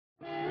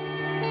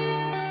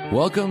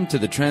Welcome to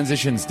the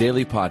Transitions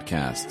Daily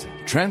podcast.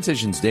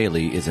 Transitions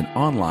Daily is an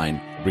online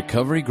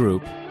recovery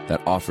group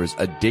that offers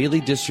a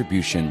daily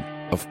distribution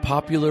of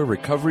popular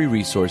recovery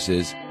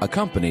resources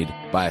accompanied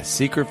by a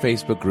secret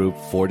Facebook group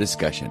for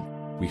discussion.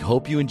 We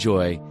hope you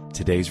enjoy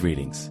today's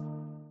readings.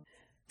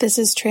 This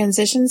is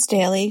Transitions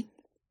Daily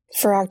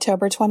for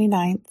October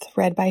 29th,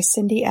 read by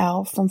Cindy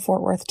L. from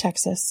Fort Worth,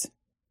 Texas.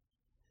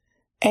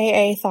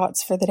 AA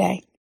Thoughts for the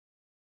Day.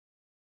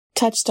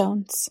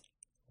 Touchstones.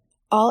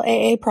 All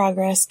AA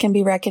progress can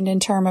be reckoned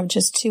in terms of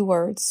just two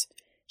words,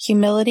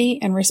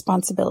 humility and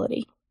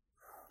responsibility.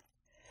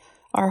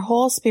 Our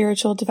whole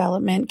spiritual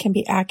development can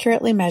be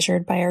accurately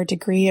measured by our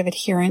degree of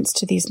adherence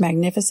to these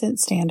magnificent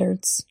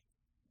standards.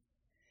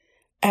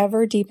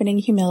 Ever deepening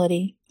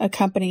humility,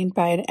 accompanied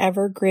by an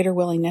ever greater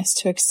willingness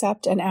to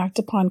accept and act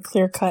upon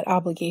clear-cut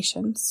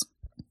obligations.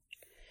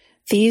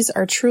 These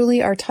are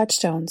truly our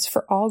touchstones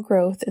for all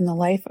growth in the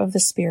life of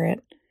the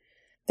Spirit.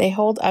 They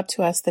hold up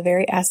to us the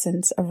very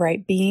essence of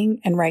right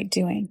being and right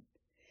doing.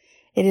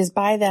 It is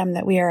by them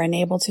that we are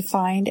enabled to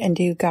find and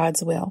do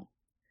God's will.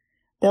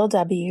 Bill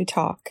W.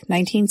 Talk,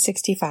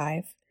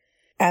 1965,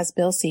 As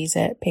Bill Sees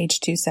It,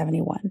 page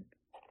 271.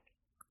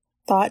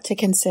 Thought to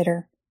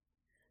consider.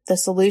 The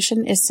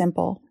solution is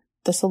simple.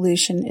 The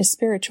solution is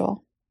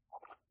spiritual.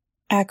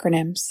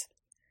 Acronyms.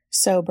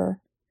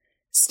 Sober.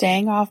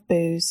 Staying off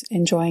booze,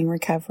 enjoying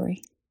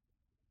recovery.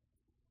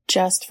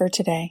 Just for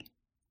today.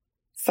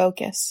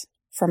 Focus.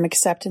 From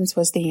acceptance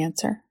was the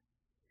answer.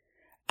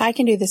 I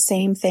can do the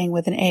same thing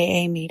with an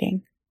AA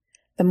meeting.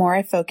 The more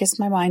I focus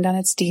my mind on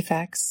its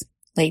defects,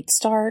 late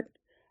start,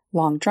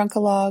 long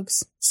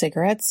drunkalogs,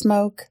 cigarette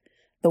smoke,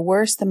 the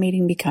worse the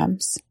meeting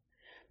becomes.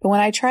 But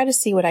when I try to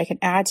see what I can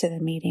add to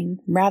the meeting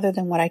rather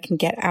than what I can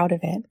get out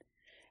of it,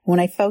 when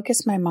I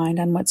focus my mind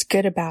on what's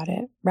good about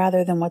it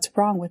rather than what's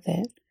wrong with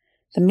it,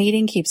 the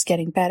meeting keeps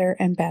getting better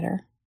and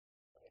better.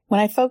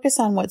 When I focus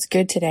on what's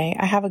good today,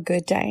 I have a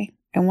good day.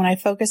 And when I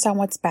focus on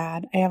what's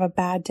bad, I have a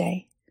bad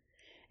day.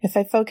 If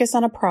I focus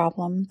on a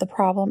problem, the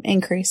problem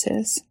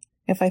increases.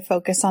 If I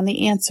focus on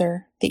the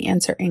answer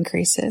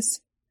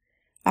increases.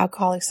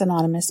 Alcoholics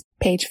Anonymous,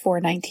 page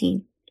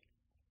 419.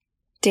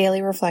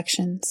 Daily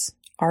Reflections,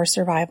 Our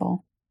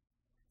Survival.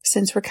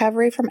 Since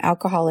recovery from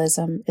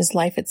alcoholism is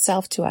life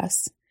itself to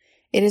us,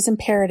 it is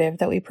imperative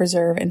that we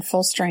preserve in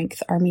full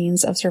strength our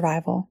means of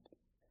survival.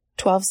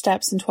 12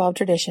 Steps and 12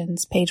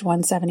 Traditions, page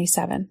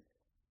 177.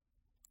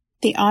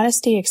 The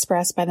honesty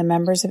expressed by the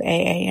members of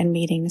AA in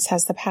meetings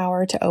has the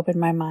power to open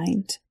my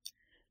mind.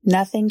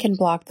 Nothing can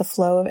block the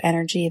flow of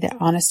energy that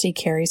honesty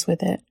carries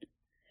with it.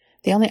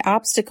 The only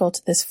obstacle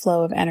to this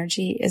flow of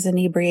energy is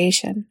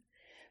inebriation.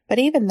 But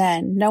even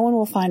then, no one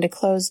will find a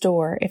closed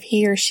door if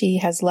he or she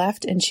has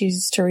left and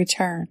chooses to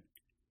return.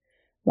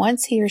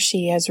 Once he or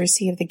she has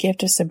received the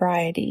gift of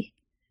sobriety,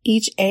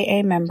 each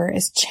AA member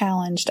is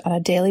challenged on a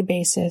daily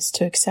basis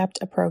to accept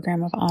a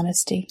program of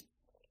honesty.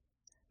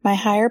 My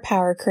higher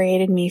power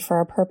created me for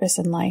a purpose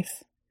in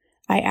life.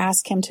 I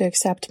ask him to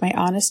accept my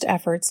honest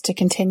efforts to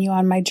continue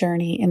on my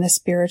journey in the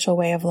spiritual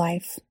way of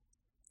life.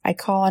 I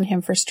call on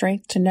him for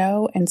strength to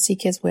know and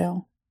seek his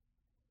will.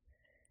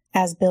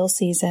 As Bill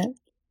Sees It.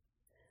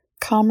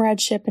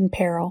 Comradeship in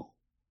peril.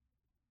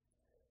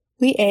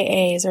 We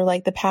AAs are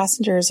like the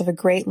passengers of a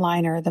great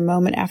liner the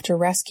moment after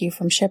rescue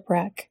from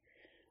shipwreck,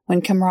 when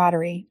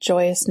camaraderie,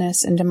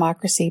 joyousness, and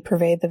democracy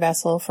pervade the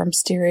vessel from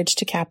steerage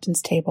to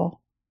captain's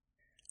table.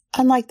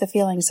 Unlike the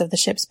feelings of the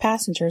ship's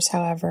passengers,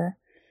 however,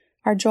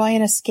 our joy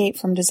in escape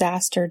from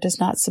disaster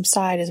does not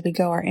subside as we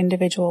go our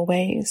individual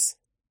ways.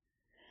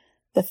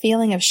 The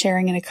feeling of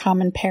sharing in a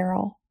common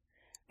peril,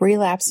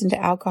 relapse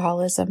into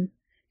alcoholism,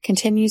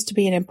 continues to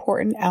be an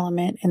important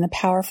element in the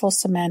powerful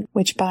cement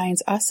which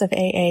binds us of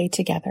AA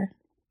together.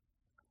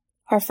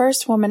 Our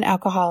first woman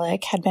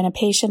alcoholic had been a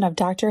patient of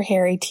Dr.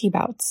 Harry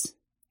T-Bouts,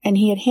 and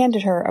he had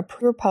handed her a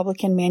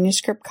pre-Republican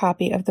manuscript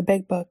copy of the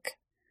Big Book.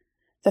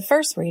 The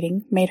first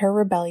reading made her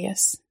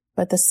rebellious,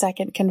 but the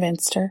second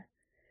convinced her.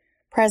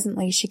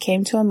 Presently, she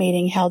came to a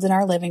meeting held in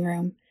our living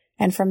room,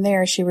 and from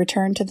there she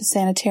returned to the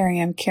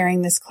sanitarium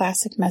carrying this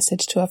classic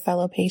message to a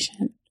fellow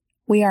patient.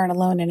 We aren't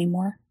alone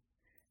anymore.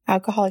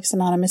 Alcoholics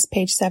Anonymous,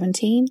 page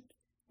 17.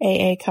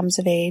 AA Comes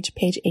of Age,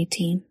 page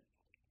 18.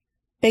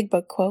 Big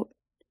Book quote.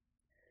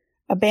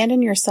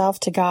 Abandon yourself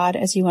to God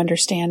as you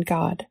understand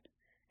God.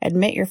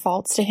 Admit your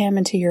faults to Him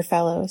and to your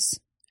fellows.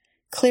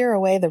 Clear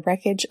away the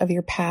wreckage of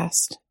your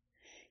past.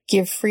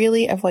 Give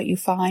freely of what you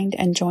find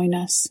and join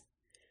us.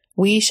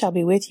 We shall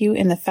be with you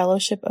in the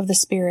fellowship of the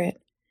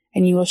Spirit,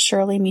 and you will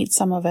surely meet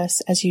some of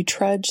us as you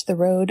trudge the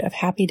road of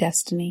happy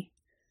destiny.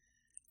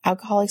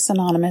 Alcoholics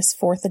Anonymous,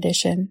 4th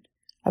edition,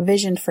 A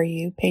Vision for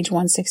You, page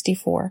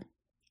 164.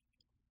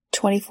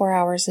 24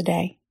 hours a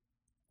day.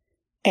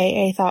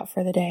 AA Thought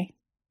for the Day.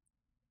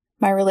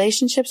 My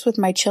relationships with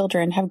my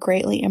children have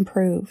greatly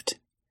improved.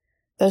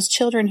 Those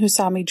children who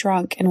saw me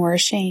drunk and were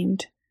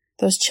ashamed,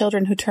 those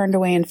children who turned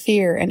away in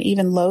fear and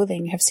even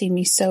loathing have seen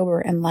me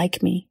sober and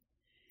like me,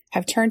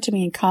 have turned to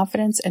me in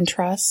confidence and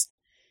trust,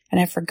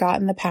 and have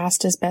forgotten the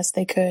past as best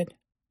they could.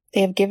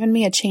 They have given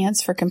me a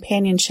chance for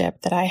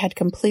companionship that I had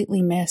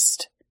completely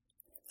missed.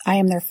 I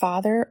am their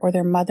father or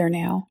their mother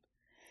now.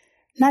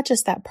 Not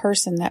just that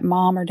person that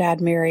mom or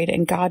dad married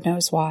and God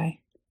knows why.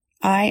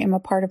 I am a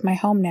part of my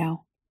home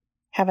now.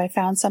 Have I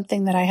found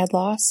something that I had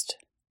lost?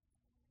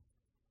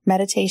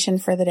 Meditation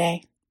for the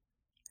day.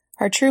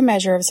 Our true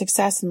measure of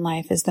success in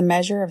life is the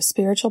measure of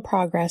spiritual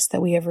progress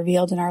that we have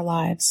revealed in our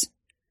lives.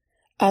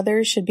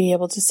 Others should be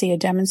able to see a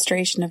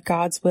demonstration of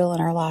God's will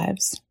in our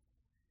lives.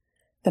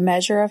 The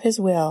measure of His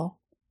will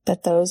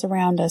that those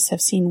around us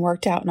have seen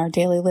worked out in our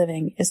daily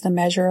living is the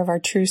measure of our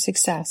true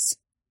success.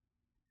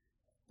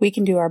 We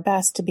can do our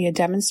best to be a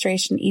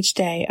demonstration each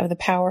day of the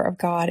power of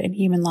God in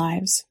human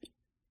lives,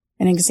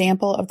 an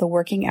example of the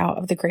working out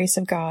of the grace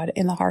of God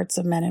in the hearts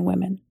of men and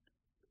women.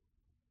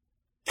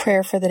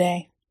 Prayer for the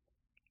day.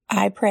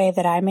 I pray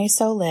that I may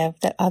so live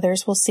that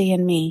others will see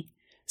in me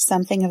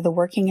something of the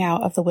working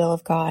out of the will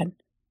of God.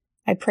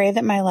 I pray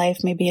that my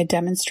life may be a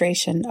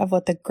demonstration of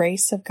what the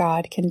grace of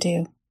God can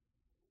do.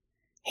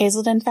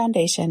 Hazelden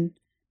Foundation,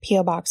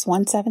 P.O. Box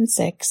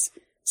 176,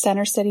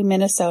 Center City,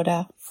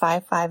 Minnesota,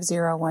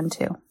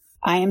 55012.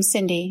 I am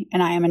Cindy,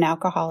 and I am an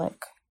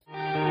alcoholic.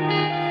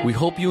 We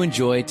hope you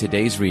enjoyed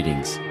today's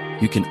readings.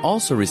 You can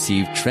also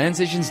receive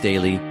Transitions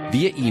Daily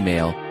via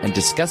email and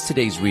discuss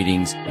today's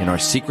readings in our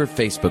secret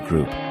Facebook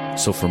group.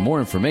 So for more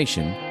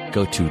information,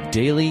 go to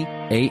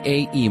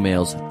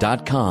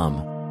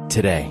dailyaaemails.com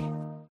today.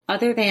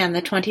 Other than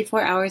the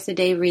 24 hours a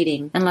day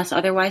reading, unless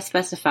otherwise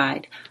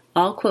specified,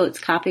 all quotes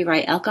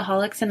copyright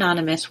Alcoholics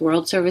Anonymous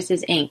World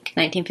Services, Inc.,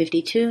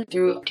 1952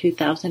 through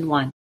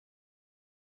 2001.